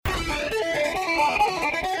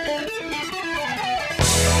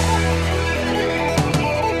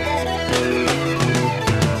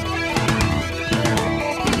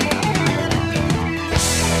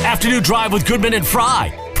Afternoon Drive with Goodman and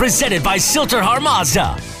Fry, presented by Silterhar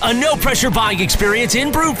Mazda. A no-pressure buying experience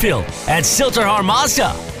in Broomfield at Silterhar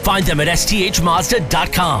Mazda. Find them at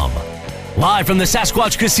sthmazda.com. Live from the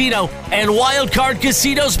Sasquatch Casino and Wildcard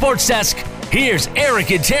Casino Sports Desk, here's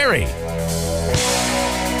Eric and Terry.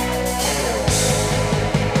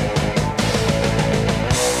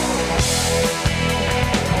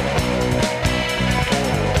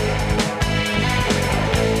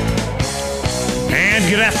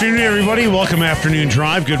 Good afternoon, everybody. Welcome to Afternoon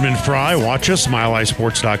Drive. Goodman Fry. Watch us,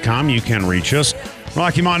 SmileEyeSports.com. You can reach us.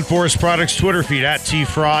 Rocky Mountain Forest Products Twitter feed at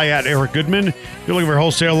TFry, at Eric Goodman. If you're looking for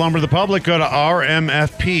wholesale lumber to the public, go to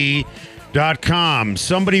rmfp.com.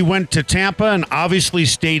 Somebody went to Tampa and obviously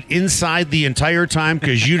stayed inside the entire time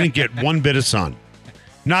because you didn't get one bit of sun.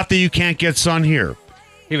 Not that you can't get sun here.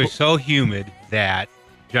 It was so humid that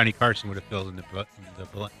Johnny Carson would have filled in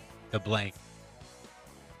the blank.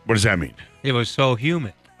 What does that mean? It was so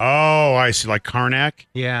humid. Oh, I see. Like Karnak?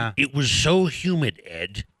 Yeah. It was so humid,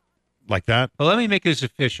 Ed. Like that? Well, let me make this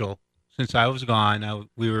official. Since I was gone,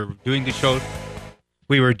 we were doing the show.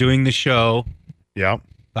 Yep.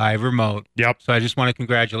 By remote. Yep. So I just want to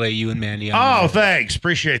congratulate you and Mandy on thanks.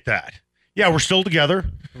 Appreciate that. Yeah, we're still together.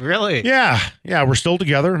 Really? Yeah, we're still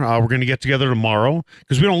together. We're going to get together tomorrow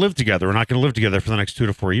because we don't live together. We're not going to live together for the next 2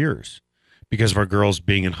 to 4 years because of our girls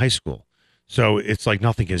being in high school. So it's like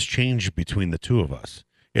nothing has changed between the two of us.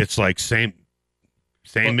 It's like same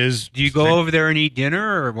as... Do you go over there and eat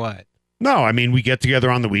dinner or what? No, I mean, we get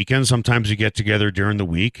together on the weekends. Sometimes we get together during the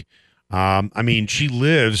week. I mean, she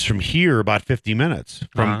lives from here about 50 minutes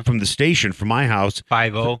from the station, from my house.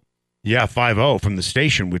 5-0? Yeah, 5-0 from the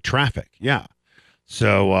station with traffic. Yeah.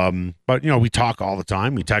 So, but, we talk all the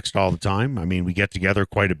time. We text all the time. I mean, we get together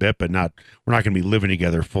quite a bit, but we're not going to be living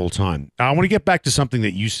together full time. I want to get back to something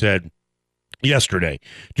that you said yesterday.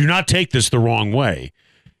 Do not take this the wrong way.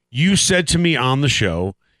 You said to me on the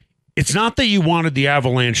show, it's not that you wanted the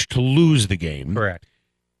Avalanche to lose the game. Correct.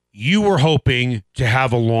 You were hoping to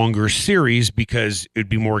have a longer series because it'd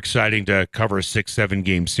be more exciting to cover a 6-7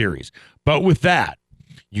 game series. But with that,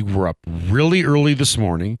 you were up really early this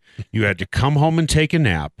morning. You had to come home and take a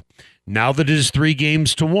nap. Now that it is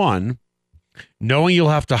 3-1, knowing you'll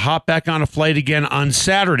have to hop back on a flight again on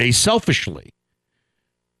Saturday, selfishly,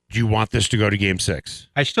 do you want this to go to Game 6?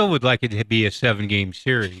 I still would like it to be a 7-game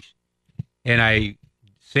series. And I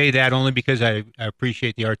say that only because I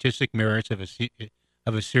appreciate the artistic merits of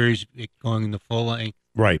a series going the full length.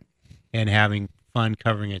 Right. And having fun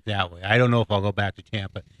covering it that way. I don't know if I'll go back to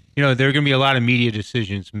Tampa. There are going to be a lot of media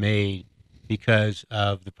decisions made because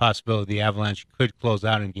of the possibility the Avalanche could close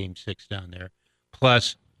out in Game 6 down there.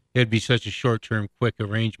 Plus, it'd be such a short-term, quick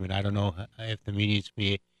arrangement. I don't know if the media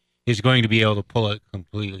is going to be able to pull it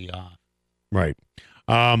completely off. Right.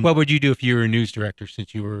 What would you do if you were a news director,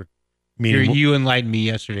 since you were... You enlightened me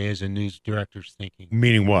yesterday as a news director's thinking.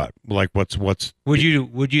 Meaning what? Like what's... Would you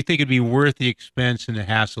think it'd be worth the expense and the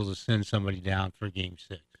hassle to send somebody down for Game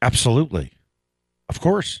 6? Absolutely. Of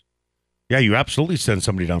course. Yeah, you absolutely send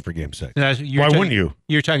somebody down for Game 6. Why wouldn't you?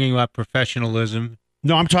 You're talking about professionalism.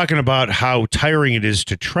 No, I'm talking about how tiring it is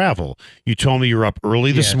to travel. You told me you're up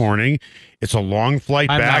early this morning. It's a long flight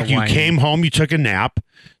back. You came home, you took a nap.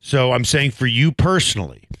 So I'm saying for you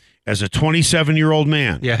personally, as a 27-year-old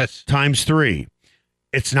man, yes, times 3,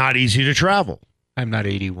 it's not easy to travel. I'm not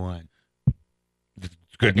 81.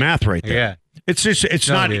 Good math right there. Yeah. It's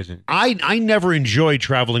not. It isn't. I never enjoyed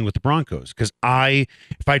traveling with the Broncos because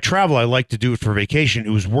if I travel, I like to do it for vacation.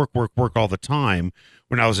 It was work all the time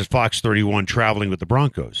when I was at Fox 31 traveling with the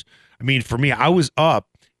Broncos. I mean, for me, I was up,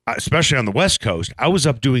 especially on the West Coast, I was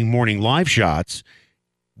up doing morning live shots,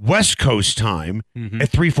 West Coast time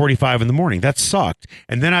at 3:45 in the morning. That sucked.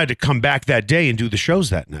 And then I had to come back that day and do the shows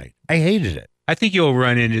that night. I hated it. I think you've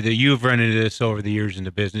run into this over the years in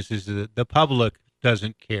the business, is the public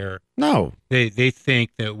doesn't care. No. They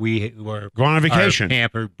think that we were going on vacation.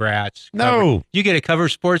 Pampered brats. No. You get to cover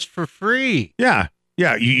sports for free. Yeah.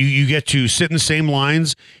 Yeah, you get to sit in the same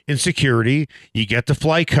lines in security. You get to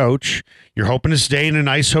fly coach. You're hoping to stay in a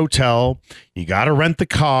nice hotel. You got to rent the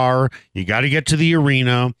car. You got to get to the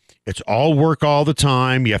arena. It's all work all the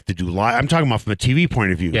time. You have to do live. I'm talking about from a TV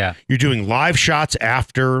point of view. Yeah. You're doing live shots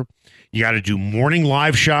after. You got to do morning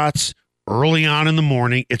live shots early on in the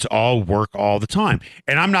morning. It's all work all the time.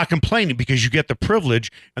 And I'm not complaining because you get the privilege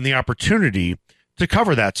and the opportunity to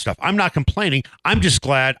cover that stuff. I'm not complaining. I'm just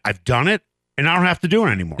glad I've done it. And I don't have to do it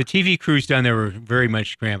anymore. The TV crews down there were very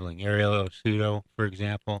much scrambling. Ariel Osudo, for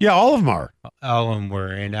example. Yeah, all of them are. All of them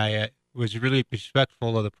were. And I was really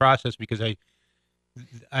respectful of the process because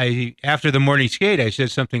after the morning skate, I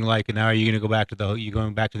said something like, "Now are you going to go back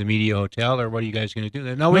to the media hotel, or what are you guys going to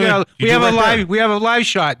do?" No, we have a live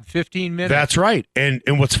shot in 15 minutes. That's right. And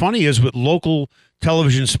what's funny is with local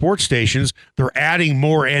television sports stations, they're adding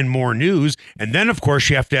more and more news, and then of course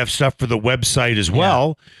you have to have stuff for the website as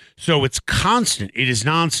well. So it's constant. It is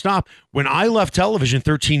nonstop. When I left television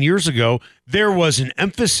 13 years ago, there was an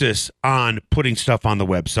emphasis on putting stuff on the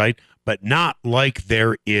website, but not like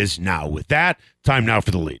there is now. With that, time now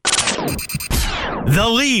for the lead. The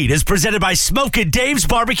Lead is presented by Smokin' Dave's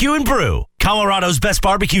Barbecue and Brew, Colorado's best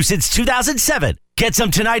barbecue since 2007. Get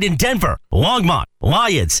some tonight in Denver, Longmont,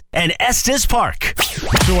 Lyons, and Estes Park.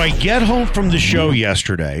 So I get home from the show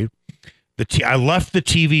yesterday. I left the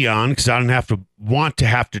TV on because I didn't want to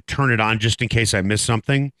have to turn it on just in case I missed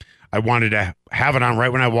something. I wanted to have it on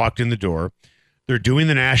right when I walked in the door. They're doing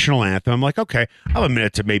the national anthem. I'm like, okay, I have a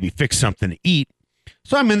minute to maybe fix something to eat.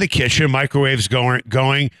 So I'm in the kitchen, microwave's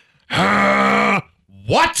going,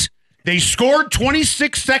 what? They scored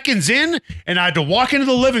 26 seconds in, and I had to walk into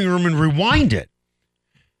the living room and rewind it.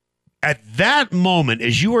 At that moment,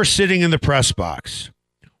 as you are sitting in the press box,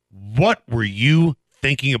 what were you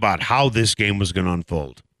thinking about how this game was going to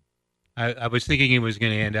unfold? I was thinking it was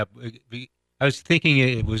going to end up. I was thinking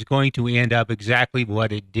it was going to end up exactly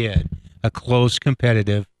what it did: a close,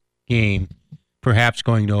 competitive game, perhaps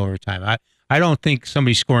going to overtime. I don't think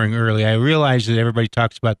somebody scoring early. I realize that everybody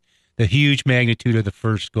talks about the huge magnitude of the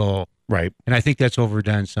first goal, right? And I think that's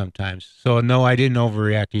overdone sometimes. So no, I didn't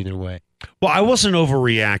overreact either way. Well, I wasn't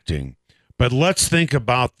overreacting, but let's think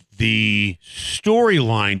about the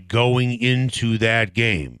storyline going into that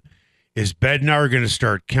game. Is Bednar going to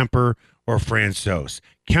start Kuemper or Francouz?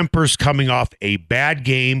 Kemper's coming off a bad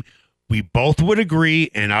game. We both would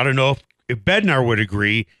agree, and I don't know if Bednar would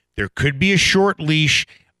agree, there could be a short leash.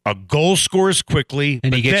 A goal scores quickly,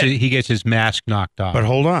 and he gets his mask knocked off. But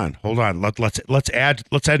hold on. Let's add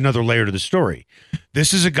another layer to the story.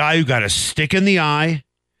 This is a guy who got a stick in the eye,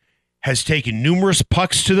 has taken numerous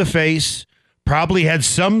pucks to the face, probably had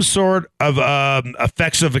some sort of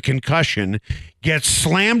effects of a concussion, gets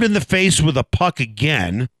slammed in the face with a puck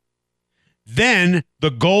again. Then the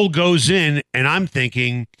goal goes in, and I'm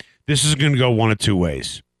thinking this is going to go one of two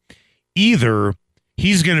ways. Either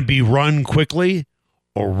he's going to be run quickly,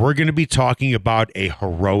 or we're going to be talking about a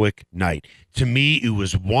heroic night. To me, it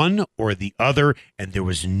was one or the other, and there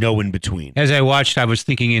was no in between. As I watched, I was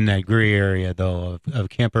thinking in that gray area, though, of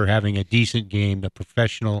Kuemper having a decent game, a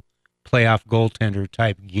professional playoff goaltender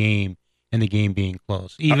type game, and the game being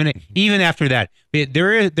close. Even after that,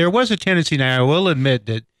 there was a tendency. Now, I will admit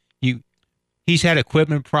that he's had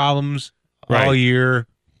equipment problems all year.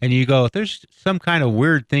 And you go, there's some kind of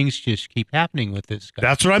weird things just keep happening with this guy.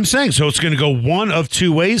 That's what I'm saying. So it's going to go one of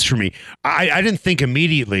two ways for me. I didn't think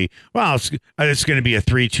immediately, well, it's going to be a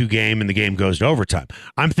 3-2 game and the game goes to overtime.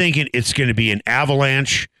 I'm thinking it's going to be an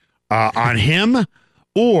avalanche on him,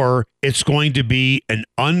 or it's going to be an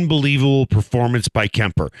unbelievable performance by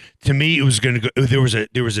Kuemper. To me, it was going to go.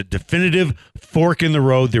 There was a definitive fork in the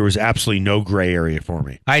road. There was absolutely no gray area for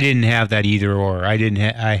me. I didn't have that either or. I did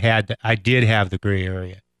have the gray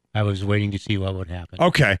area. I was waiting to see what would happen.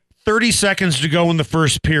 Okay. 30 seconds to go in the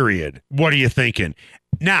first period. What are you thinking?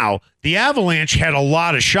 Now, the Avalanche had a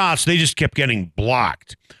lot of shots. They just kept getting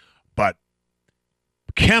blocked. But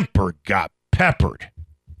Kuemper got peppered.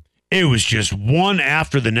 It was just one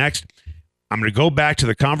after the next. I'm going to go back to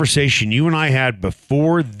the conversation you and I had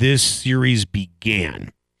before this series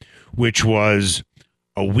began, which was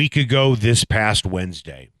a week ago this past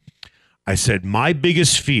Wednesday. I said, my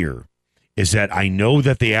biggest fear is that I know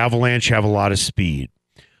that the Avalanche have a lot of speed,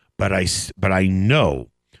 but I know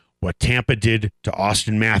what Tampa did to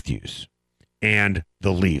Austin Matthews and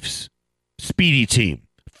the Leafs. Speedy team.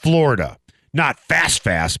 Florida, not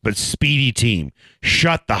fast, but speedy team.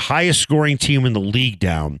 Shut the highest scoring team in the league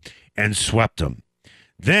down and swept them.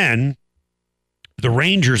 Then the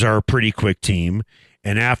Rangers are a pretty quick team,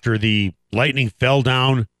 and after the Lightning fell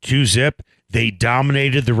down 2-0, they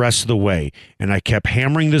dominated the rest of the way, and I kept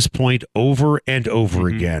hammering this point over and over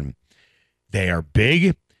again. They are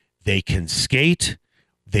big. They can skate.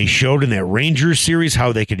 They showed in that Rangers series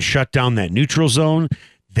how they can shut down that neutral zone.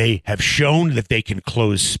 They have shown that they can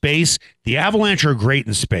close space. The Avalanche are great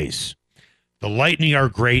in space. The Lightning are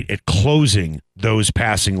great at closing those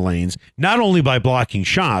passing lanes, not only by blocking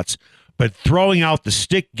shots, but throwing out the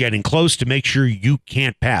stick, getting close to make sure you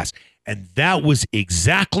can't pass. And that was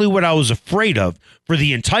exactly what I was afraid of for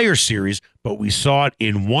the entire series, but we saw it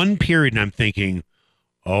in one period, and I'm thinking,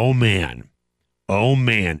 oh, man.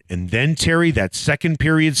 And then, Terry, that second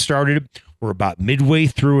period started. We're about midway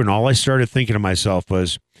through, and all I started thinking to myself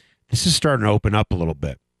was, this is starting to open up a little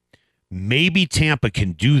bit. Maybe Tampa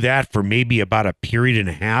can do that for maybe about a period and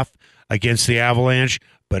a half against the Avalanche,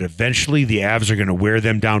 but eventually the Avs are going to wear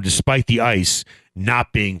them down despite the ice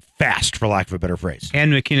not being fast, for lack of a better phrase.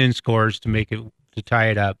 And McKinnon scores to tie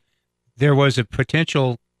it up. There was a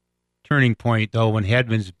potential turning point, though, when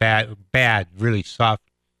Hedman's bad, really soft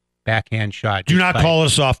backhand shot. Do not call it a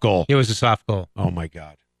soft goal. It was a soft goal. Oh, my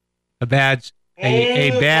God. A bad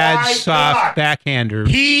soft backhander.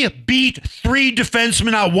 He beat 3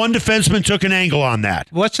 defensemen out. 1 defenseman took an angle on that.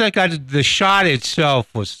 What's that got? The shot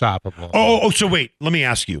itself was stoppable. Oh, so wait. Let me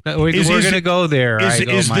ask you. We're going to go there. Is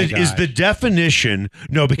the definition...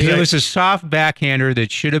 No, because... It was a soft backhander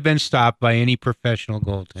that should have been stopped by any professional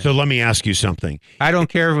goaltender. So let me ask you something. I don't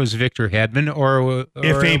care if it was Victor Hedman or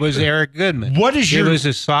it was Eric Goodman. It was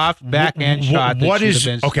a soft backhand shot that should have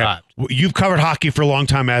been stopped. You've covered hockey for a long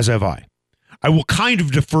time, as have I. I will kind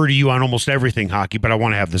of defer to you on almost everything hockey, but I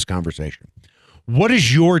want to have this conversation. What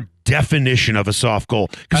is your definition of a soft goal?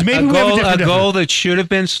 Because maybe we have a goal that should have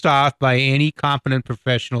been stopped by any competent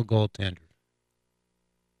professional goaltender.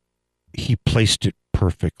 He placed it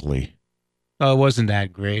perfectly. Oh, it wasn't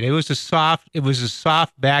that great. It was a soft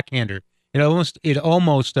backhander. It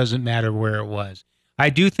almost doesn't matter where it was.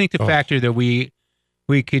 I do think the factor that we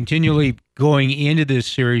continually going into this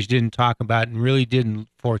series didn't talk about and really didn't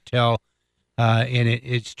foretell. And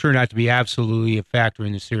it's turned out to be absolutely a factor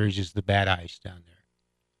in the series is the bad ice down there.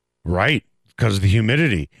 Right, because of the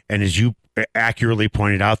humidity. And as you accurately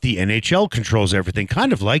pointed out, the NHL controls everything,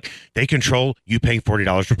 kind of like they control you paying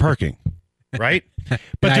 $40 for parking, right?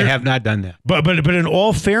 But I have not done that. But in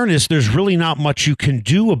all fairness, there's really not much you can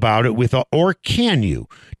do about it or can you?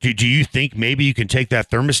 Do you think maybe you can take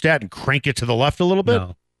that thermostat and crank it to the left a little bit?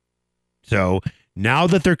 No. So now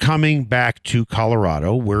that they're coming back to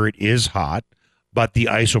Colorado, where it is hot, but the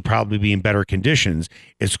ice will probably be in better conditions,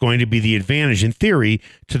 it's going to be the advantage, in theory,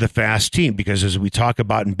 to the fast team. Because as we talk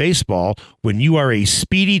about in baseball, when you are a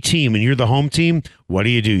speedy team and you're the home team, what do?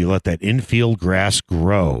 You let that infield grass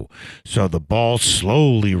grow. So the ball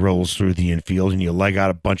slowly rolls through the infield and you leg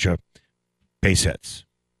out a bunch of base hits.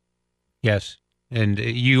 Yes. And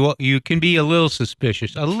you can be a little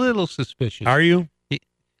suspicious. A little suspicious. Are you?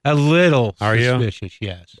 A little Are suspicious, you?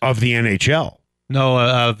 Yes. Of the NHL? No,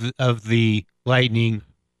 of the Lightning,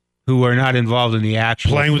 who are not involved in the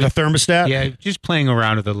actual... Playing with a thermostat? Yeah, just playing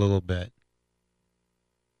around with it a little bit.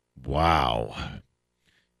 Wow.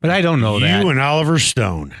 But I don't know that. You and Oliver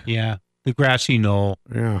Stone. Yeah, the grassy knoll.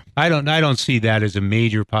 Yeah. I don't see that as a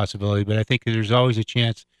major possibility, but I think there's always a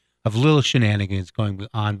chance of little shenanigans going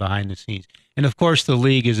on behind the scenes. And, of course, the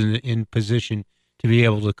league is in position to be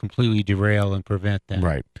able to completely derail and prevent that.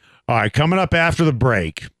 Right. All right, coming up after the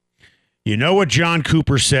break, you know what Jon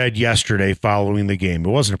Cooper said yesterday following the game. It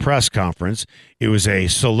wasn't a press conference. It was a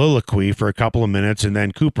soliloquy for a couple of minutes, and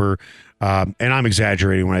then Cooper, and I'm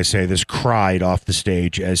exaggerating when I say this, cried off the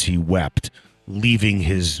stage as he wept, leaving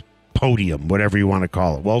his podium, whatever you want to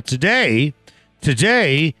call it. Well, today,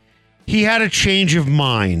 he had a change of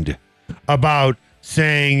mind about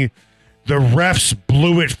saying the refs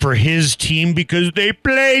blew it for his team because they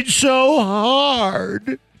played so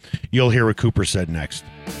hard. You'll hear what Cooper said next.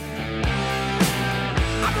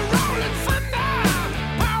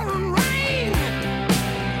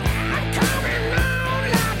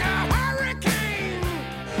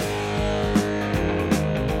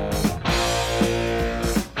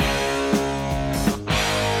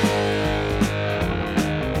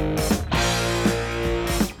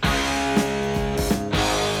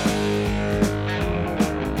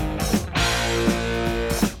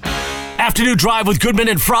 Afternoon Drive with Goodman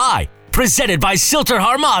and Fry, presented by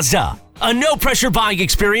Silterhar Mazda. A no-pressure buying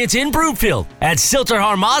experience in Broomfield at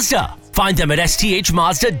Silterhar Mazda. Find them at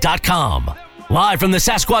sthmazda.com. Live from the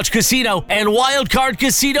Sasquatch Casino and Wildcard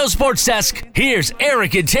Casino Sports Desk, here's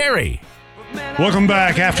Eric and Terry. Welcome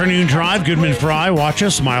back. Afternoon Drive, Goodman Fry. Watch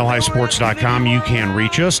us, milehighsports.com. You can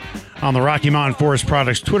reach us on the Rocky Mountain Forest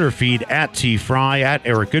Products Twitter feed at @TFry, at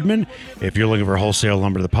Eric Goodman. If you're looking for wholesale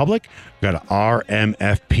lumber to the public, go to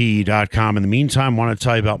rmfp.com. In the meantime, I want to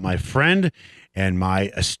tell you about my friend and my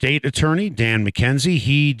estate attorney, Dan McKenzie.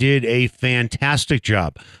 He did a fantastic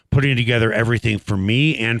job putting together everything for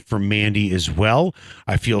me and for Mandy as well.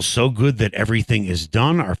 I feel so good that everything is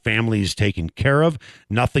done. Our family is taken care of.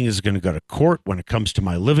 Nothing is going to go to court when it comes to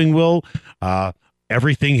my living will.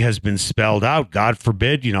 Everything has been spelled out. God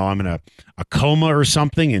forbid, I'm in a coma or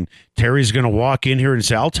something, and Terry's going to walk in here and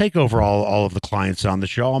say, I'll take over all of the clients on the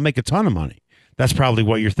show. I'll make a ton of money. That's probably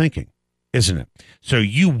what you're thinking. isn't it? So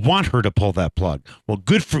you want her to pull that plug. Well,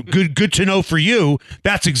 good to know for you.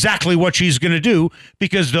 That's exactly what she's going to do,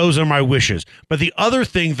 because those are my wishes. But the other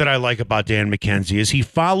thing that I like about Dan McKenzie is he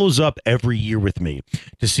follows up every year with me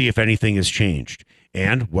to see if anything has changed.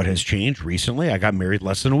 And what has changed recently? I got married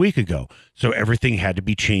less than a week ago. So everything had to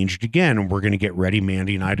be changed again. And we're going to get ready,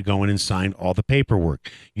 Mandy and I, to go in and sign all the paperwork.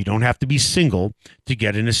 You don't have to be single to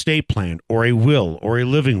get an estate plan or a will or a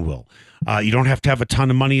living will. You don't have to have a ton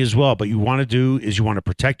of money as well. But you want to do is you want to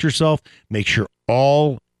protect yourself, make sure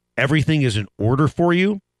everything is in order for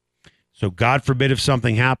you. So God forbid if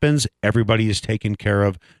something happens, everybody is taken care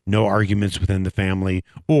of. No arguments within the family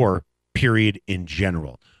or period in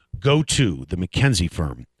general. Go to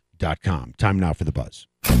themckenziefirm.com. Time now for the buzz.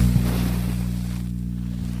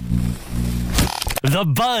 The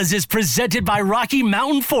Buzz is presented by Rocky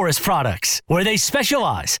Mountain Forest Products, where they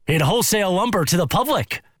specialize in wholesale lumber to the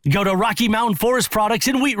public. Go to Rocky Mountain Forest Products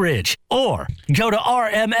in Wheat Ridge or go to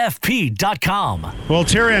rmfp.com. Well,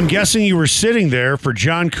 Terry, I'm guessing you were sitting there for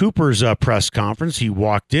Jon Cooper's press conference. He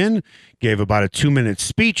walked in, gave about a 2-minute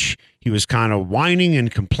speech. He was kind of whining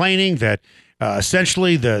and complaining that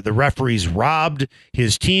essentially the referees robbed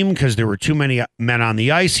his team because there were too many men on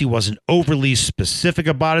the ice. He wasn't overly specific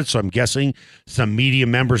about it, so I'm guessing some media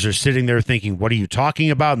members are sitting there thinking, what are you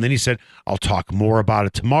talking about? And then he said, I'll talk more about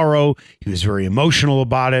it tomorrow. He was very emotional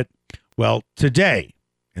about it. Well, today,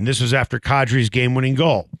 and this was after Kadri's game-winning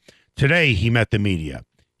goal, today he met the media.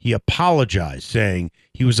 He apologized, saying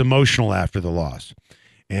he was emotional after the loss.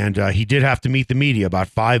 And he did have to meet the media about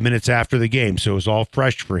 5 minutes after the game, so it was all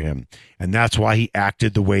fresh for him. And that's why he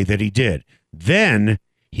acted the way that he did. Then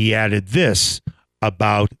he added this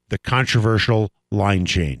about the controversial line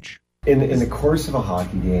change. In the course of a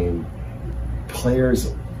hockey game,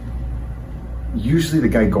 players, usually the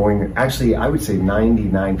guy going, actually I would say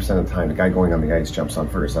 99% of the time, the guy going on the ice jumps on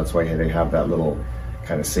first. That's why they have that little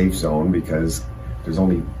kind of safe zone, because there's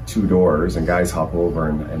only 2 doors and guys hop over,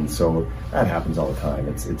 and so that happens all the time.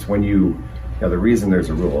 It's when you know, the reason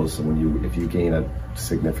there's a rule is if you gain a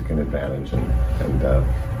significant advantage, and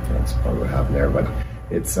that's probably what happened there. But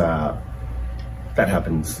it's that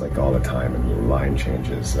happens like all the time, and line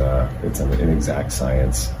changes. It's an inexact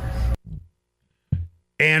science.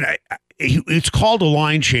 And it's called a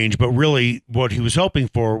line change, but really what he was hoping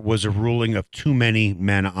for was a ruling of too many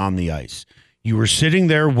men on the ice. You were sitting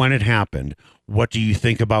there when it happened. What do you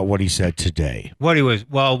think about what he said today? I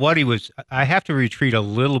have to retreat a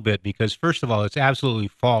little bit, because first of all, it's absolutely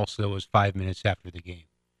false that it was 5 minutes after the game.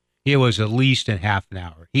 It was at least a half an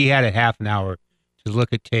hour. He had a half an hour to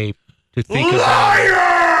look at tape, to think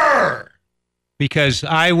about it. Because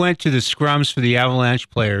I went to the scrums for the Avalanche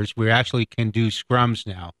players. We actually can do scrums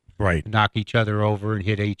now. Right. Knock each other over and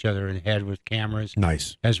hit each other in the head with cameras.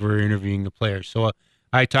 Nice. As we're interviewing the players. So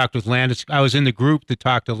I talked with I was in the group that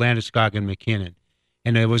talked to Landeskog and McKinnon,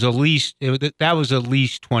 and that was at least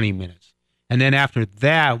 20 minutes. And then after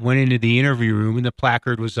that, went into the interview room, and the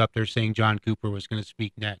placard was up there saying Jon Cooper was going to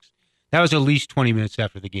speak next. That was at least 20 minutes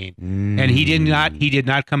after the game, and he did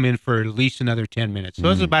not come in for at least another 10 minutes. So it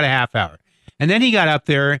was about a half hour, and then he got up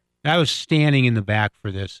there. And I was standing in the back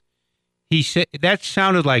for this. He said that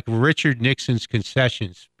sounded like Richard Nixon's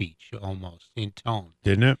concession speech almost in tone,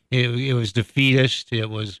 didn't it? It was defeatist. It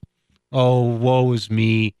was, oh, woe is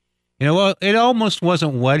me. You know, well, it almost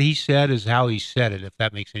wasn't what he said as how he said it, if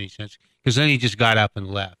that makes any sense, because then he just got up and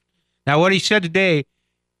left. Now, what he said today,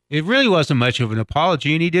 it really wasn't much of an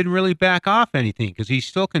apology, and he didn't really back off anything, because he's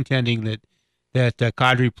still contending that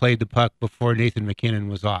Kadri played the puck before Nathan McKinnon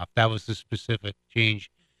was off. That was the specific change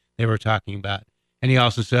they were talking about. And he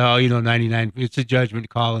also said, 99, it's a judgment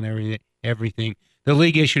call and everything. The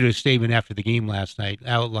league issued a statement after the game last night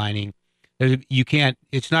outlining that you can't,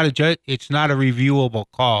 it's not a reviewable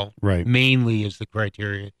call. Right. Mainly is the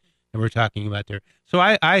criteria that we're talking about there. So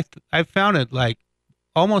I found it like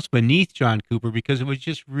almost beneath Jon Cooper, because it was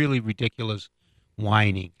just really ridiculous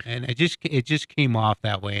whining. And it just came off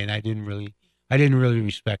that way, and I didn't really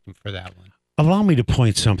respect him for that one. Allow me to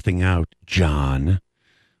point something out, John.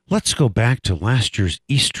 Let's go back to last year's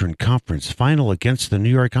Eastern Conference Final against the New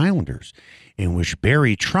York Islanders, in which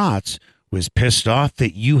Barry Trotz was pissed off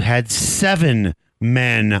that you had 7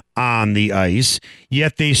 men on the ice,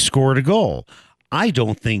 yet they scored a goal. I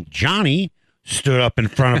don't think Johnny stood up in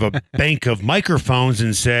front of a bank of microphones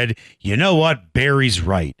and said, you know what, Barry's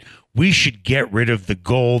right. We should get rid of the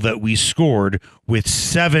goal that we scored with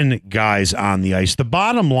 7 guys on the ice. The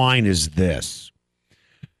bottom line is this.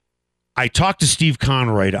 I talked to Steve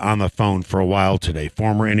Conroy on the phone for a while today,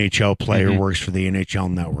 former NHL player, works for the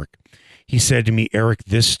NHL Network. He said to me, Eric,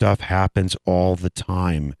 this stuff happens all the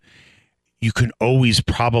time. you can always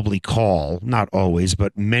probably call, not always,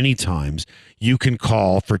 but many times, you can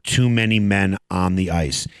call for too many men on the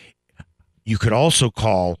ice. You could also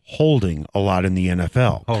call holding a lot in the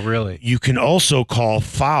NFL. Oh, really? You can also call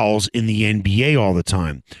fouls in the NBA all the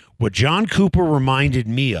time. What Jon Cooper reminded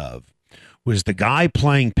me of was the guy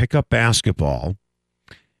playing pickup basketball,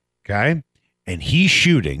 okay, and he's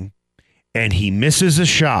shooting, and he misses a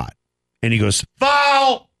shot, and he goes,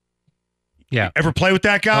 foul! Yeah. Ever play with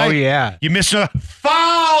that guy? Oh, yeah. You missed a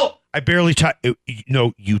foul! I barely touched.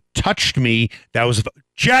 No, you touched me. That was a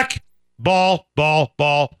check. Ball.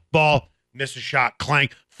 Miss a shot.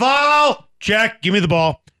 Clank. Foul. Check. Give me the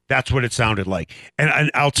ball. That's what it sounded like.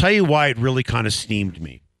 And I'll tell you why it really kind of steamed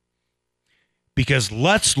me. Because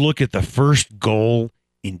let's look at the first goal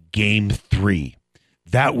in Game 3.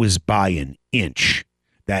 That was by an inch.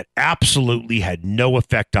 That absolutely had no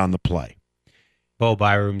effect on the play. Bo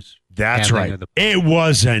Byram's. That's right. It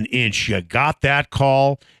was an inch. You got that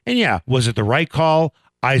call. And yeah, was it the right call?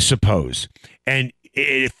 I suppose. And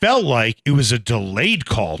it felt like it was a delayed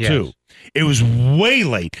call, too. It was way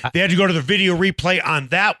late. They had to go to the video replay on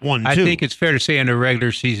that one, too. I think it's fair to say under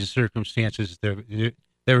regular season circumstances, the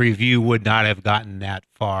review would not have gotten that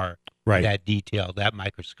far, that detailed, that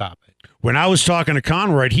microscopic. When I was talking to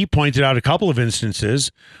Conrad, he pointed out a couple of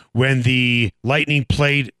instances when the Lightning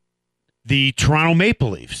played the Toronto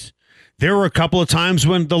Maple Leafs. There were a couple of times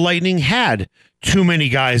when the Lightning had too many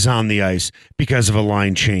guys on the ice because of a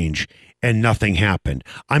line change, and nothing happened.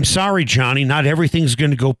 I'm sorry, Johnny, not everything's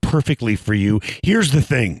going to go perfectly for you. Here's the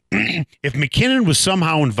thing. If McKinnon was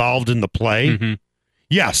somehow involved in the play,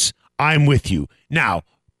 yes, I'm with you. Now,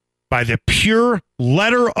 by the pure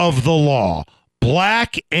letter of the law,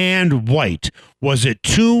 black and white, was it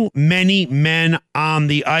too many men on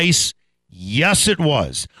the ice? Yes, it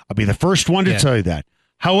was. I'll be the first one to tell you that.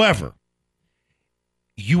 However,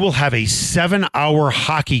 you will have a 7-hour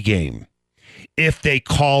hockey game if they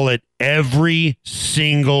call it every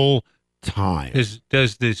single time.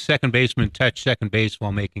 Does the second baseman touch second base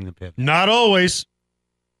while making the pivot? Not always.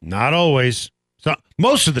 Not always. So,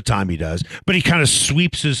 most of the time he does, but he kind of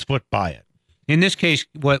sweeps his foot by it. In this case,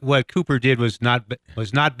 what Cooper did was not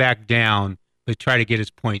back down, but try to get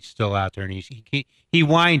his point still out there. And he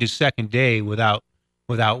whined his second day without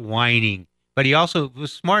whining, but he also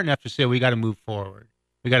was smart enough to say, we got to move forward.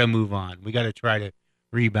 We got to move on. We got to try to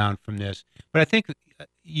rebound from this. But I think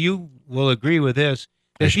you will agree with this.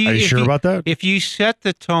 Are you sure about that? If you set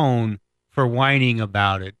the tone for whining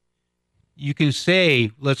about it, you can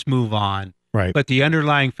say, let's move on. Right. But the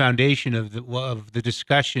underlying foundation of the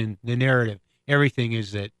discussion, the narrative, everything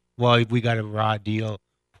is that, well, we got a raw deal.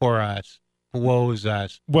 Poor us. Woe is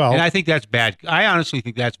us. Well, and I think that's bad. I honestly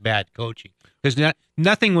think that's bad coaching, because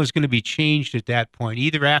nothing was going to be changed at that point,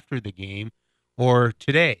 either after the game or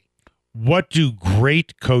today. What do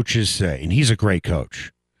great coaches say? And he's a great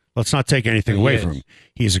coach. Let's not take anything away from him.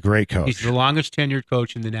 He's a great coach. He's the longest tenured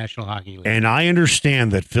coach in the National Hockey League. And I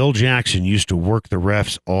understand that Phil Jackson used to work the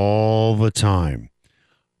refs all the time.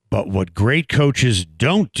 But what great coaches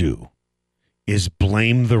don't do is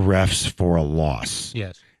blame the refs for a loss.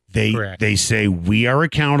 Yes. They say, we are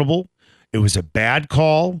accountable. It was a bad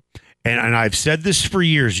call. And I've said this for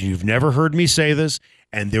years. You've never heard me say this.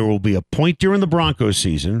 And there will be a point during the Broncos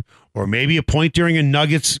season, or maybe a point during a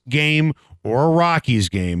Nuggets game or a Rockies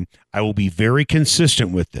game. I will be very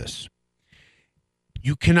consistent with this.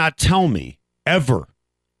 You cannot tell me ever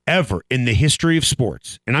in the history of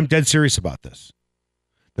sports, and I'm dead serious about this,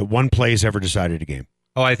 that one play has ever decided a game.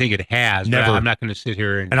 Oh, I think it has. Never. But I'm not going to sit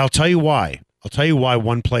here and I'll tell you why. I'll tell you why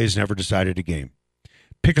one play has never decided a game.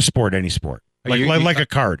 Pick a sport, any sport. Like a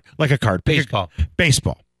card. Like a card. Baseball.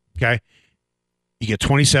 Baseball. Okay? You get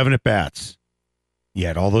 27 at bats. You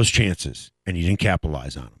had all those chances, and you didn't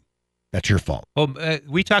capitalize on them. That's your fault. Well,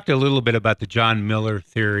 we talked a little bit about the John Miller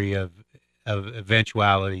theory of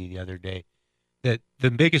eventuality the other day. That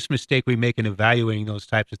the biggest mistake we make in evaluating those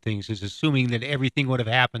types of things is assuming that everything would have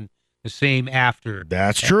happened the same after.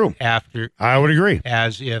 That's true. After, I would agree.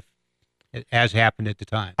 As happened at the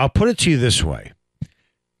time. I'll put it to you this way.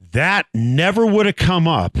 That never would have come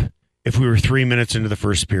up if we were 3 minutes into the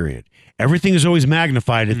first period. Everything is always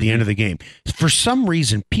magnified at the end of the game. For some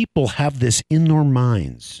reason, people have this in their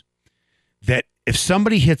minds that if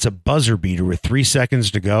somebody hits a buzzer beater with 3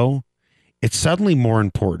 seconds to go, it's suddenly more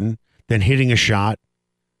important than hitting a shot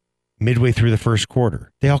midway through the first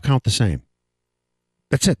quarter. They all count the same.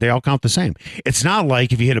 That's it. They all count the same. It's not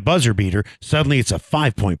like if you hit a buzzer beater, suddenly it's a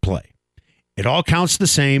 5-point play. It all counts the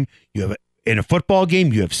same. In a football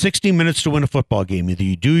game, you have 60 minutes to win a football game. Either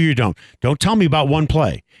you do or you don't. Don't tell me about one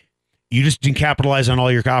play. You just didn't capitalize on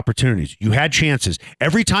all your opportunities. You had chances.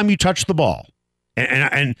 Every time you touched the ball,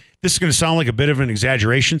 and this is going to sound like a bit of an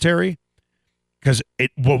exaggeration, Terry, because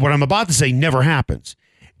what I'm about to say never happens.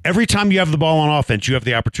 Every time you have the ball on offense, you have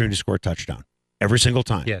the opportunity to score a touchdown. Every single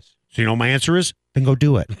time. Yes. So you know what my answer is? Then go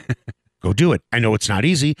do it. Go do it. I know it's not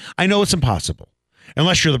easy. I know it's impossible.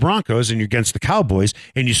 Unless you're the Broncos and you're against the Cowboys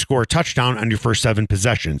and you score a touchdown on your first 7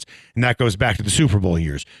 possessions. And that goes back to the Super Bowl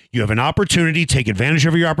years. You have an opportunity, take advantage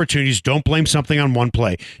of your opportunities. Don't blame something on one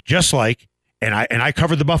play. Just like, and I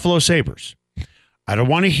covered the Buffalo Sabres. I don't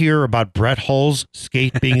want to hear about Brett Hull's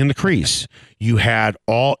skate being in the crease. You had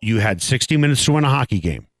 60 minutes to win a hockey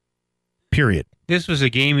game. Period. This was a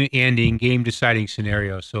game-ending, game-deciding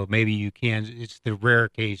scenario, so maybe you can. It's the rare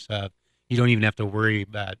case of you don't even have to worry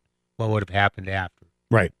about what would have happened after.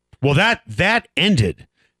 Right. Well, that ended,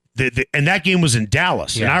 and that game was in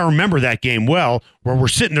Dallas, and I remember that game well, where we're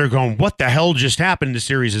sitting there going, "What the hell just happened? The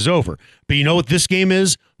series is over." But you know what this game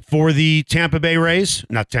is for the Tampa Bay Rays?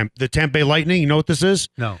 The Tampa Bay Lightning. You know what this is?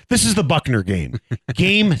 No. This is the Buckner game.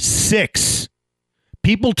 Game 6.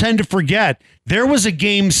 People tend to forget there was a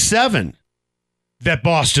game 7 that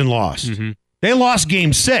Boston lost. Mm-hmm. They lost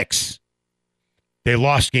game 6. They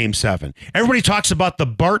lost game 7. Everybody talks about the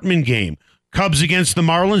Bartman game. Cubs against the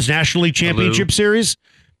Marlins, National League Championship Series.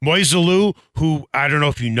 Moise Alou, who, I don't know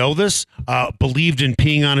if you know this, believed in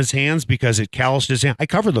peeing on his hands because it calloused his hand. I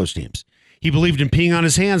covered those teams. He believed in peeing on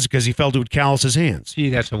his hands because he felt it would callous his hands. Gee,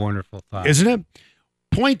 that's a wonderful thought. Isn't it?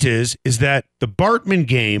 Point is that the Bartman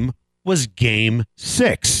game was game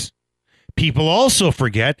 6. People also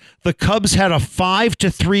forget the Cubs had a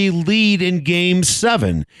 5-3 lead in game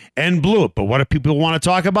 7 and blew it. But what do people want to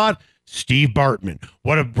talk about? Steve Bartman.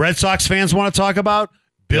 What do Red Sox fans want to talk about?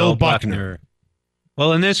 Bill Buckner.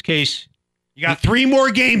 Well, in this case, you got 3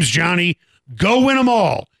 more games, Johnny. Go win them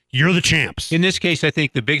all. You're the champs. In this case, I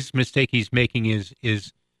think the biggest mistake he's making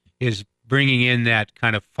is bringing in that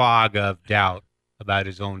kind of fog of doubt about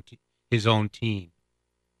his own team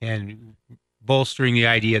and bolstering the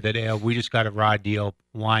idea that we just got a raw deal,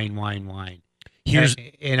 whine.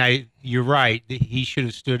 You're right. He should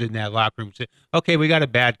have stood in that locker room and said, "Okay, we got a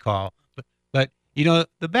bad call." But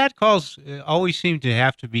the bad calls always seem to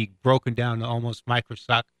have to be broken down almost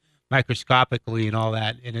microscopically and all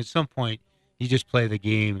that. And at some point, you just play the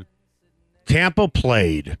game. Tampa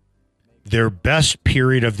played their best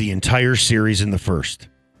period of the entire series in the first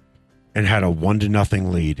and had a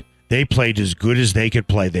 1-0 lead. They played as good as they could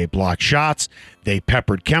play. They blocked shots. They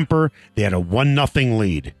peppered Kuemper. They had a 1-0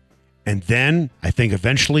 lead. And then I think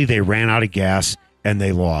eventually they ran out of gas and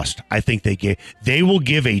they lost. I think they will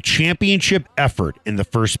give a championship effort in the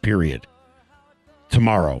first period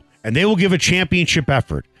tomorrow. And they will give a championship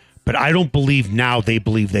effort. But I don't believe now they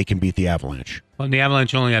believe they can beat the Avalanche. Well, the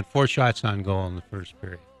Avalanche only had 4 shots on goal in the first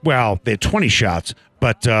period. Well, they had 20 shots.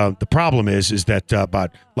 But the problem is that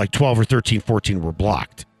about like 12 or 13, 14 were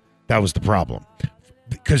blocked. That was the problem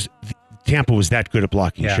because Tampa was that good at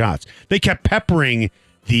blocking shots. They kept peppering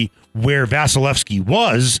where Vasilevsky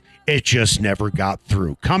was. It just never got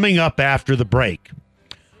through. Coming up after the break,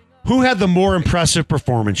 who had the more impressive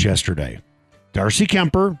performance yesterday? Darcy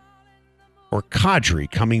Kuemper or Kadri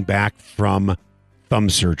coming back from thumb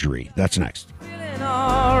surgery? That's next. Feeling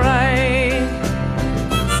all right.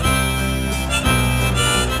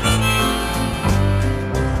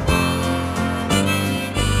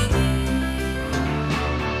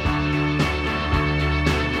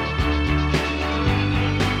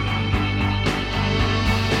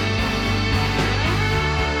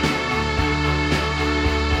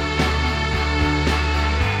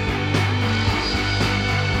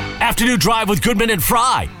 Afternoon Drive with Goodman and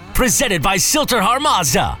Fry, presented by Silterhar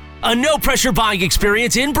Mazda. A no-pressure buying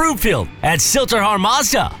experience in Broomfield at Silterhar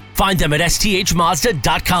Mazda. Find them at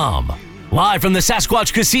sthmazda.com. Live from the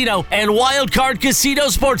Sasquatch Casino and Wildcard Casino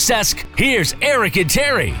Sports Desk, here's Eric and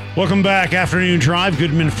Terry. Welcome back. Afternoon Drive,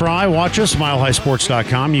 Goodman Fry. Watch us,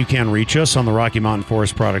 milehighsports.com. You can reach us on the Rocky Mountain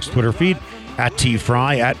Forest Products Twitter feed, at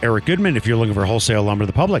 @TFry, at Eric Goodman. If you're looking for wholesale lumber to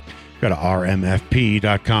the public, go to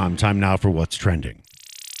rmfp.com. Time now for What's Trending.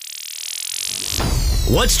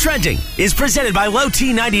 What's Trending is presented by Low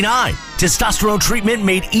T99. Testosterone treatment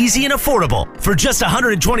made easy and affordable. For just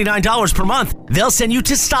 $129 per month, they'll send you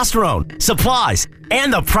testosterone, supplies,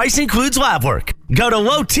 and the price includes lab work. Go to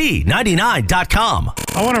lowt99.com.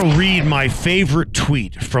 I want to read my favorite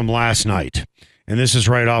tweet from last night, and this is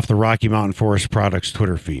right off the Rocky Mountain Forest Products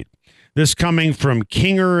Twitter feed. This coming from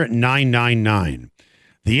Kinger999.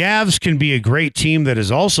 The Avs can be a great team that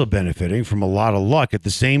is also benefiting from a lot of luck at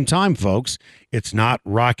the same time, folks. It's not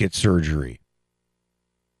rocket surgery.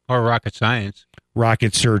 Or rocket science.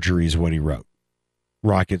 Rocket surgery is what he wrote.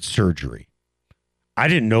 rocket surgery. I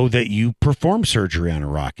didn't know that you perform surgery on a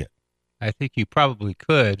rocket. I think you probably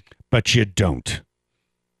could. But you don't.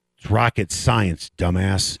 It's rocket science,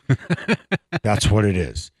 dumbass. That's what it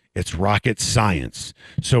is. It's rocket science.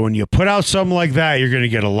 So when you put out something like that, you're going to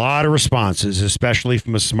get a lot of responses, especially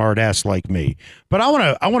from a smart ass like me. But I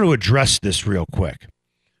want to address this real quick.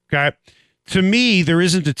 Okay? To me, there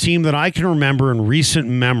isn't a team that I can remember in recent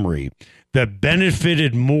memory that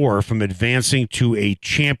benefited more from advancing to a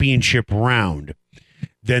championship round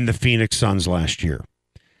than the Phoenix Suns last year.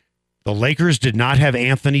 The Lakers did not have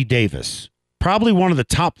Anthony Davis, probably one of the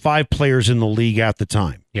top 5 players in the league at the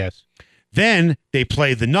time. Yes. Then they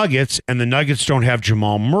played the Nuggets, and the Nuggets don't have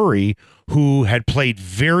Jamal Murray, who had played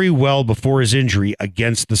very well before his injury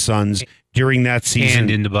against the Suns during that season.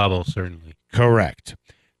 And in the bubble, certainly. Correct.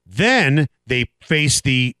 Then they faced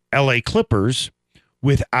the LA Clippers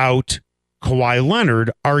without Kawhi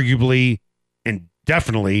Leonard, arguably and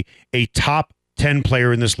definitely a top 10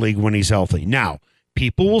 player in this league when he's healthy. Now,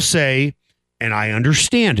 people will say, and I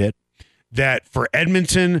understand it, that for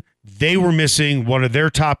Edmonton, they were missing one of their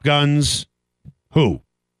top guns. Who?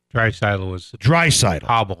 Draisaitl was Draisaitl.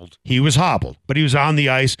 hobbled. He was hobbled, but he was on the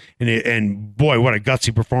ice, and boy, what a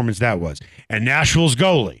gutsy performance that was. And Nashville's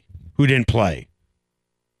goalie, who didn't play.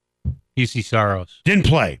 UC Saros. Didn't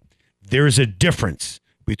play. There is a difference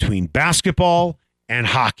between basketball and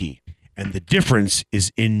hockey, and the difference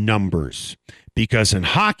is in numbers. Because in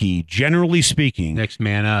hockey, generally speaking, Next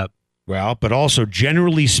man up. well, but also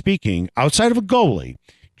generally speaking, outside of a goalie,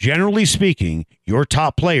 generally speaking, your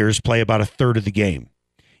top players play about a third of the game.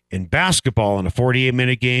 In basketball, in a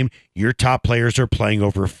 48-minute game, your top players are playing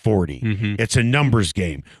over 40. Mm-hmm. It's a numbers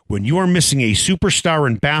game. When you are missing a superstar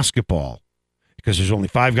in basketball, because there's only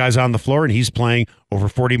 5 guys on the floor and he's playing over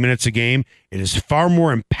 40 minutes a game, it is far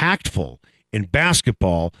more impactful in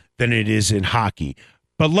basketball than it is in hockey.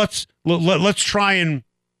 But let's try and,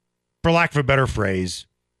 for lack of a better phrase,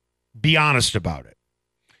 be honest about it.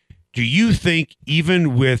 Do you think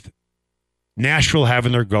even with Nashville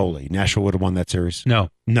having their goalie, Nashville would have won that series? No.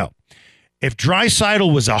 No. If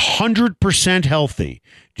Draisaitl was 100% healthy,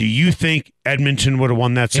 do you think Edmonton would have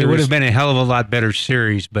won that series? It would have been a hell of a lot better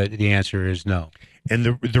series, but the answer is no. And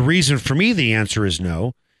the reason for me the answer is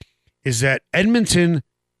no is that Edmonton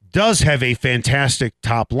does have a fantastic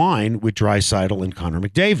top line with Draisaitl and Connor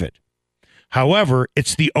McDavid. However,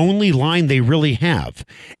 it's the only line they really have,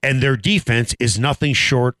 and their defense is nothing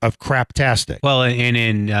short of craptastic. Well, and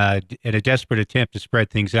in a desperate attempt to spread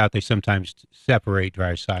things out, they sometimes separate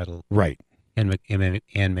Draisaitl Right. and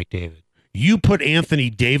McDavid. You put Anthony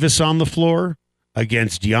Davis on the floor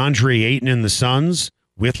against DeAndre Ayton and the Suns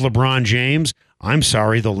with LeBron James, I'm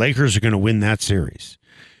sorry, the Lakers are going to win that series.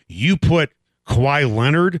 You put Kawhi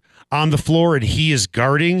Leonard on the floor and he is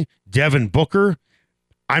guarding Devin Booker,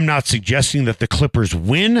 I'm not suggesting that the Clippers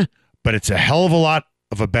win, but it's a hell of a lot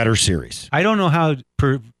of a better series. I don't know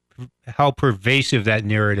how pervasive that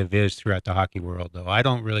narrative is throughout the hockey world, though. I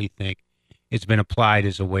don't really think it's been applied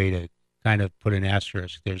as a way to kind of put an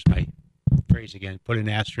asterisk. There's my phrase again, put an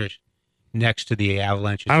asterisk next to the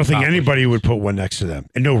Avalanche. I don't think anybody would put one next to them,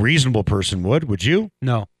 and no reasonable person would you?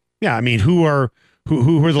 No. Yeah, I mean, who are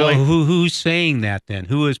the So who's saying that then?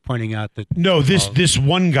 Who is pointing out that? No, this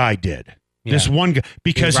one guy did. Yeah. This one guy,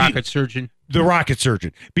 because the rocket surgeon. The rocket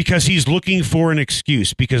surgeon, because he's looking for an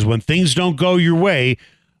excuse. Because when things don't go your way,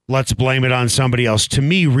 let's blame it on somebody else. To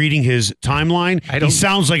me, reading his timeline, he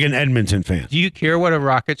sounds like an Edmonton fan. Do you care what a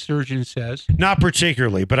rocket surgeon says? Not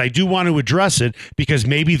particularly, but I do want to address it because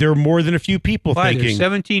maybe there are more than a few people Why? thinking. There's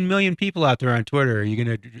 17 million people out there on Twitter. Are you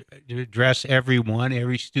going to address everyone,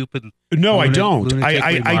 every stupid? No, I don't.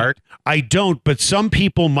 I don't. But some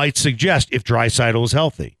people might suggest if Draisaitl is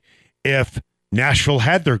healthy, if Nashville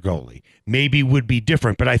had their goalie, maybe it would be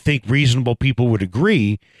different. But I think reasonable people would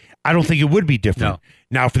agree. I don't think it would be different. No.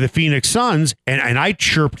 Now, for the Phoenix Suns, and I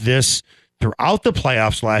chirped this throughout the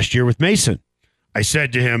playoffs last year with Mason. I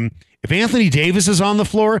said to him, if Anthony Davis is on the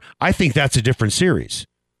floor, I think that's a different series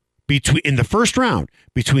in the first round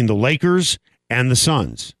between the Lakers and the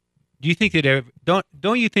Suns. Do you think that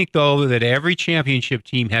don't you think though that every championship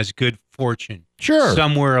team has good fortune? Sure.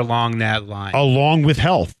 Somewhere along that line. Along with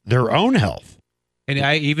health, their own health. And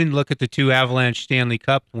I even look at the 2 Avalanche Stanley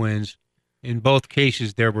Cup wins. In both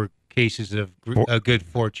cases, there were cases of a good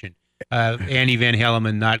fortune. Andy Van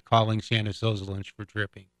Hellemond not calling Santa Sozolinch for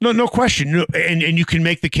tripping. No question. No, and you can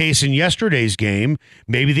make the case in yesterday's game.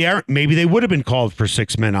 Maybe they would have been called for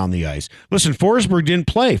 6 men on the ice. Listen, Forsberg didn't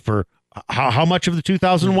play for How much of the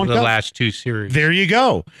 2001 The Cup? last two series. There you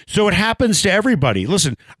go. So it happens to everybody.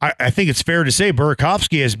 Listen, I think it's fair to say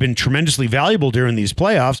Burakovsky has been tremendously valuable during these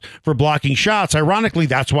playoffs for blocking shots. Ironically,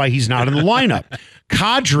 that's why he's not in the lineup.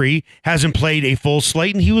 Kadri hasn't played a full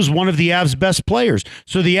slate, and he was one of the Avs' best players.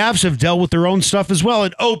 So the Avs have dealt with their own stuff as well.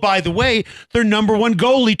 And, oh, by the way, their number one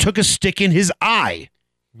goalie took a stick in his eye.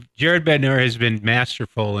 Jared Bednar has been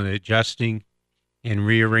masterful in adjusting and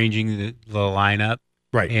rearranging the lineup.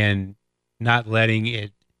 Right. And not letting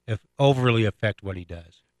it overly affect what he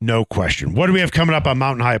does. No question. What do we have coming up on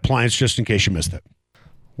Mountain High Appliance, just in case you missed it?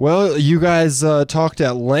 Well, you guys talked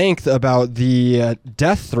at length about the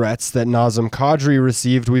death threats that Nazem Kadri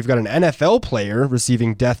received. We've got an NFL player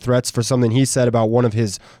receiving death threats for something he said about one of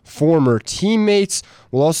his former teammates.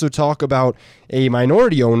 We'll also talk about a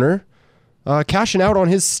minority owner cashing out on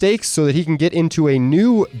his stakes so that he can get into a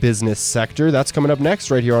new business sector. That's coming up next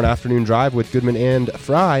right here on Afternoon Drive with Goodman and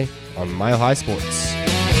Fry on Mile High Sports.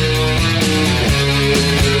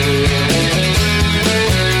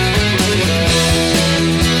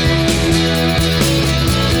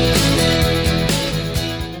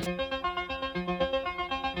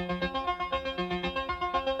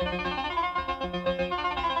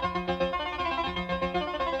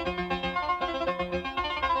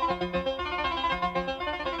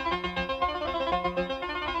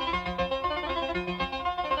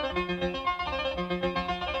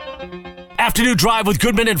 Afternoon Drive with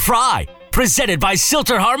Goodman and Fry, presented by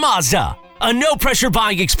Silterhar Mazda. A no-pressure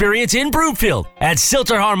buying experience in Broomfield at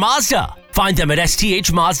Silterhar Mazda. Find them at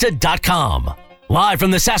sthmazda.com. Live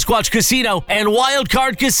from the Sasquatch Casino and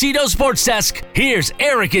Wildcard Casino Sports Desk, here's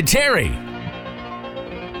Eric and Terry.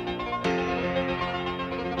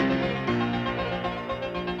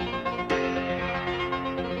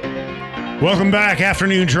 Welcome back.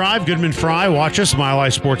 Afternoon Drive, Goodman Fry. Watch us,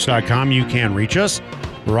 milehighsports.com. You can reach us.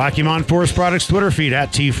 Rocky Mountain Forest Products Twitter feed at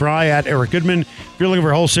TFry, at Eric Goodman. If you're looking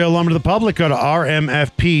for wholesale lumber to the public, go to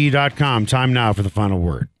rmfp.com. Time now for the final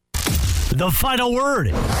word. The final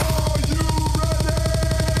word.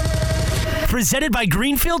 Presented by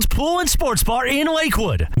Greenfield's Pool and Sports Bar in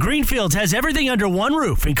Lakewood. Greenfield's has everything under one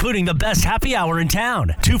roof, including the best happy hour in town.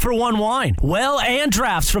 2-for-1 wine, well, and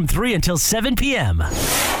drafts from 3 until 7 p.m.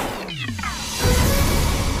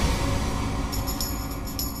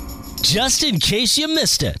 Just in case you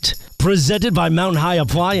missed it. Presented by Mountain High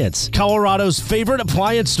Appliance, Colorado's favorite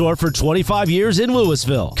appliance store for 25 years in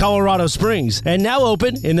Louisville, Colorado Springs, and now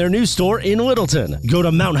open in their new store in Littleton. Go to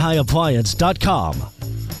mountainhighappliance.com.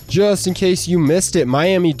 Just in case you missed it,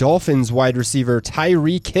 Miami Dolphins wide receiver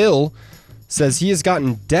Tyreek Hill says he has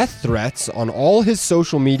gotten death threats on all his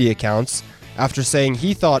social media accounts after saying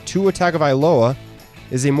he thought Tua Tagovailoa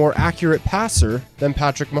is a more accurate passer than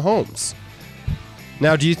Patrick Mahomes.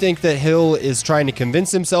 Now, do you think that Hill is trying to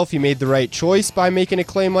convince himself he made the right choice by making a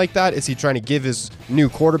claim like that? Is he trying to give his new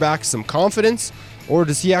quarterback some confidence? Or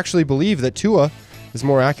does he actually believe that Tua is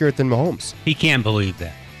more accurate than Mahomes? He can't believe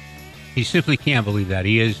that. He simply can't believe that.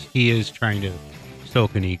 He is trying to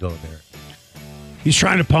stoke an ego there. He's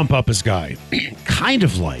trying to pump up his guy. kind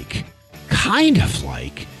of like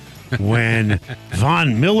when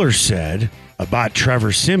Von Miller said about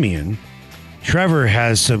Trevor Siemian, Trevor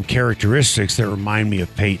has some characteristics that remind me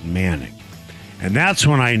of Peyton Manning. And that's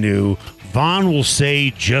when I knew Von will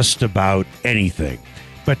say just about anything.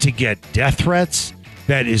 But to get death threats,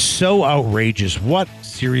 that is so outrageous. What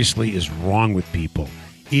seriously is wrong with people?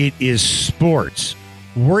 It is sports.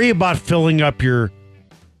 Worry about filling up your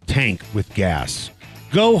tank with gas.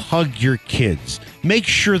 Go hug your kids. Make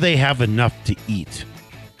sure they have enough to eat.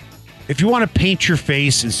 If you want to paint your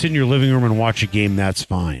face and sit in your living room and watch a game, that's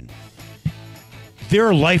fine. There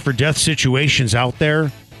are life or death situations out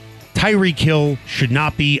there. Tyreek Hill should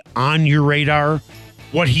not be on your radar.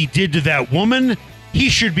 What he did to that woman, he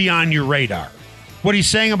should be on your radar. What he's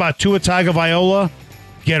saying about Tua Tagovailoa,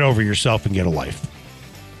 get over yourself and get a life.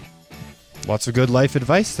 Lots of good life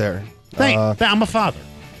advice there. I'm a father.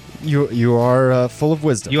 You are full of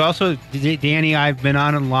wisdom. You also, Danny, I've been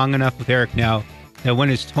on long enough with Eric now that when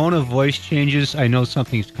his tone of voice changes, I know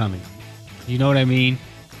something's coming. You know what I mean?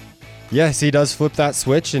 Yes, he does flip that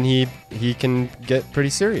switch, and he can get pretty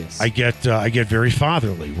serious. I get very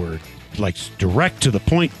fatherly, where like direct to the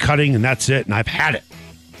point, cutting, and that's it. And I've had it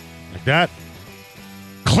like that.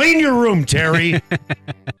 Clean your room, Terry.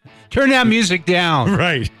 Turn that music down.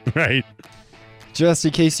 Right. Just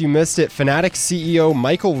in case you missed it, Fanatics CEO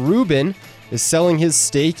Michael Rubin is selling his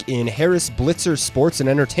stake in Harris Blitzer Sports and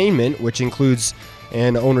Entertainment, which includes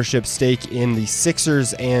an ownership stake in the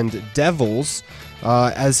Sixers and Devils,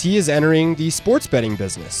 as he is entering the sports betting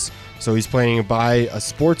business. So he's planning to buy a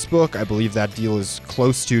sports book. I believe that deal is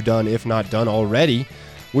close to done, if not done already.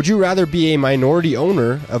 Would you rather be a minority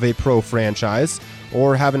owner of a pro franchise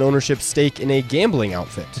or have an ownership stake in a gambling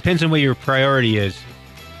outfit? Depends on what your priority is.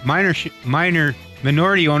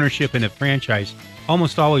 Minority ownership in a franchise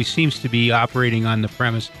almost always seems to be operating on the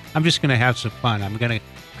premise, I'm just going to have some fun. I'm going to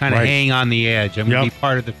kind of hang on the edge. I'm going to be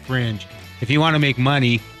part of the fringe. If you want to make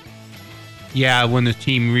money, yeah, when the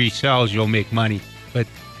team resells, you'll make money. But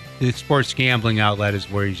the sports gambling outlet is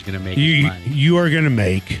where he's going to make his money. You are going to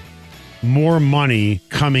make more money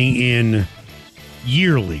coming in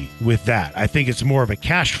yearly with that. I think it's more of a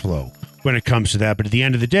cash flow when it comes to that. But at the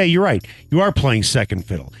end of the day, you're right. You are playing second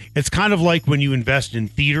fiddle. It's kind of like when you invest in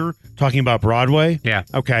theater, talking about Broadway. Yeah.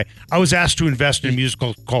 Okay. I was asked to invest in a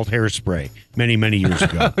musical called Hairspray many, many years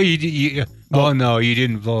ago. No, you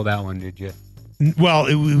didn't blow that one, did you? Well,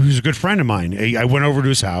 it was a good friend of mine. I went over to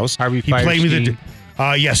his house. Harvey He played me Fierstein?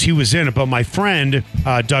 yes, he was in it. But my friend,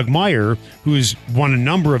 Doug Meyer, who's won a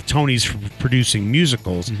number of Tonys for producing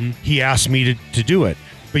musicals, he asked me to do it.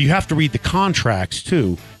 But you have to read the contracts,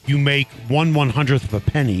 too. You make 1/100th of a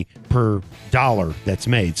penny per dollar that's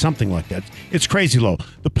made, something like that. It's crazy low.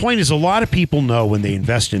 The point is, a lot of people know when they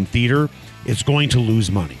invest in theater, it's going to lose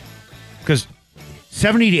money. Because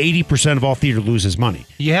 70 to 80% of all theater loses money.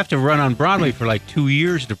 You have to run on Broadway for like 2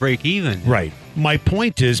 years to break even. Right. My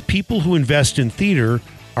point is, people who invest in theater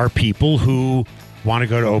are people who want to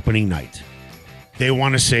go to opening night. They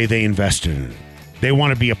want to say they invested in it. They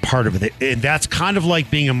want to be a part of it. And that's kind of like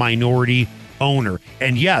being a minority owner.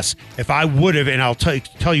 And yes, if I would have, and I'll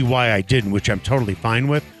tell you why I didn't, which I'm totally fine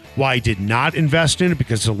with, why I did not invest in it,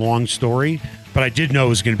 because it's a long story, but I did know it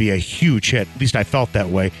was going to be a huge hit. At least I felt that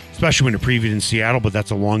way, especially when it previewed in Seattle, but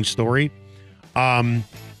that's a long story.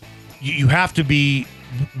 You have to be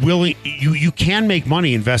willing. You can make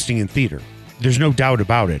money investing in theater. There's no doubt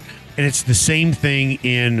about it. And it's the same thing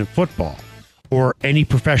in football or any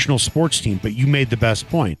professional sports team, but you made the best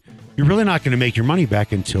point. You're really not going to make your money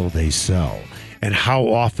back until they sell. And how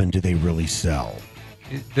often do they really sell?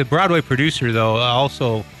 The Broadway producer, though,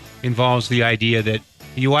 also involves the idea that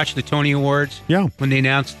you watch the Tony Awards. Yeah. When they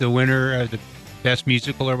announce the winner of the best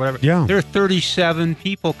musical or whatever. Yeah. There are 37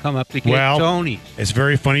 people come up to get Tonys. It's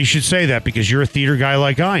very funny you should say that because you're a theater guy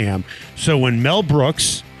like I am. So when Mel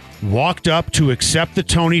Brooks walked up to accept the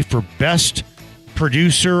Tony for Best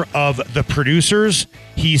Producer of the Producers,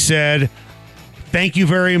 he said, "Thank you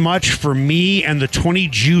very much for me and the 20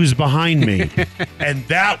 Jews behind me." And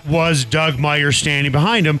that was Doug Meyer standing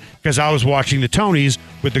behind him because I was watching the Tonys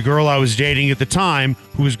with the girl I was dating at the time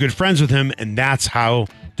who was good friends with him, and that's how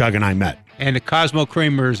Doug and I met. And Cosmo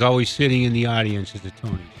Kramer is always sitting in the audience at the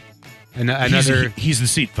Tonys. And another, he's the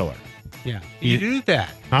seat filler. yeah, you do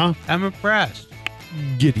that. Huh? I'm impressed.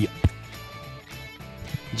 Giddy up.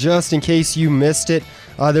 Just in case you missed it,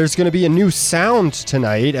 there's going to be a new sound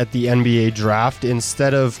tonight at the NBA draft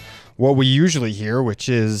instead of what we usually hear, which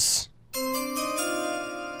is...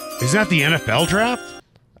 Is that the NFL draft?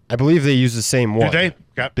 I believe they use the same one. Do they?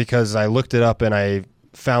 Okay. Because I looked it up and I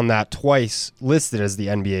found that twice listed as the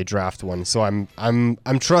NBA draft one. So I'm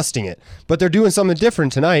trusting it. But they're doing something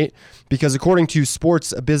different tonight because according to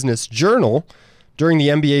Sports Business Journal, during the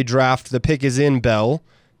NBA draft, the pick is in Bell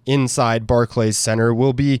inside Barclays Center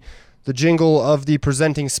will be the jingle of the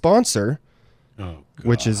presenting sponsor,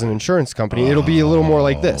 which is an insurance company. It'll be a little more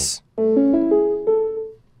like this.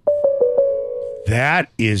 That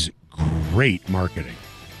is great marketing.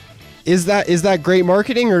 Is that great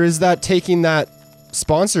marketing, or is that taking that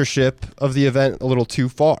sponsorship of the event a little too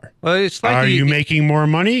far? Well, it's like Are you making more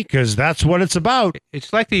money? Because that's what it's about.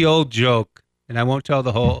 It's like the old joke, and I won't tell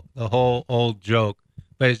the whole old joke,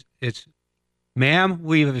 but it's ma'am,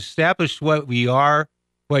 we've established what you are,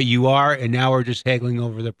 and now we're just haggling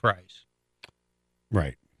over the price.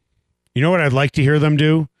 Right. You know what I'd like to hear them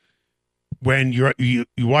do? When you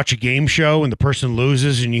watch a game show and the person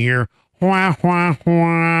loses and you hear wah wah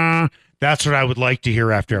wah. That's what I would like to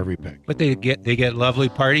hear after every pick. But they get lovely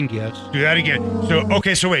parting gifts. Do that again. So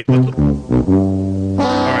wait. All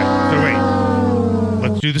right. So wait.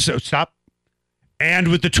 Let's do this. Stop. And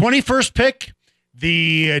with the 21st pick,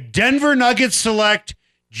 the Denver Nuggets select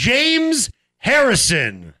James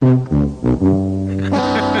Harrison.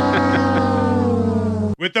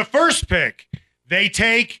 With the first pick, they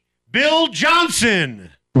take Bill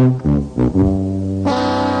Johnson.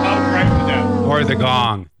 Or the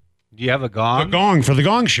gong. Do you have a gong? The gong for the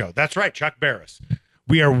Gong Show. That's right, Chuck Barris.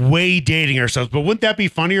 We are way dating ourselves, but wouldn't that be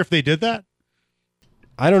funnier if they did that?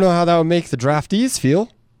 I don't know how that would make the draftees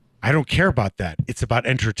feel. I don't care about that. It's about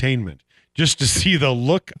entertainment. just to see the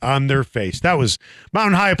look on their face. That was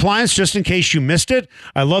Mountain High Appliance, just in case you missed it.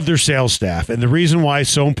 I love their sales staff. And the reason why it's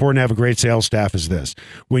so important to have a great sales staff is this.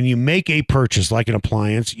 When you make a purchase like an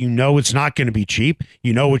appliance, you know it's not going to be cheap.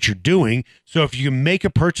 You know what you're doing. So if you make a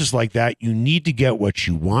purchase like that, you need to get what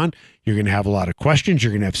you want. You're going to have a lot of questions.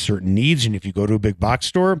 You're going to have certain needs. And if you go to a big box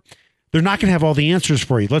store, they're not going to have all the answers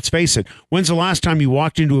for you. Let's face it. When's the last time you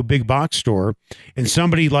walked into a big box store and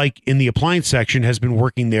somebody like in the appliance section has been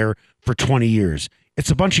working there for 20 years?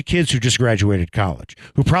 It's a bunch of kids who just graduated college,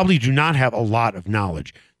 who probably do not have a lot of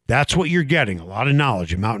knowledge. That's what you're getting, a lot of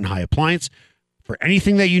knowledge in Mountain High Appliance. For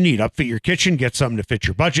anything that you need, upfit your kitchen, get something to fit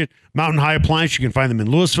your budget. Mountain High Appliance, you can find them in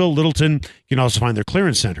Louisville, Littleton. You can also find their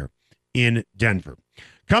clearance center in Denver.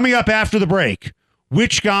 Coming up after the break,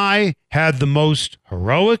 which guy had the most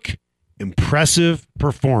heroic, impressive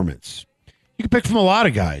performance? You can pick from a lot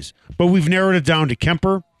of guys, but we've narrowed it down to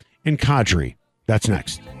Kuemper and Kadri. That's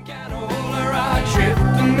next. Got a whole lot of trip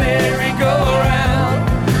to make.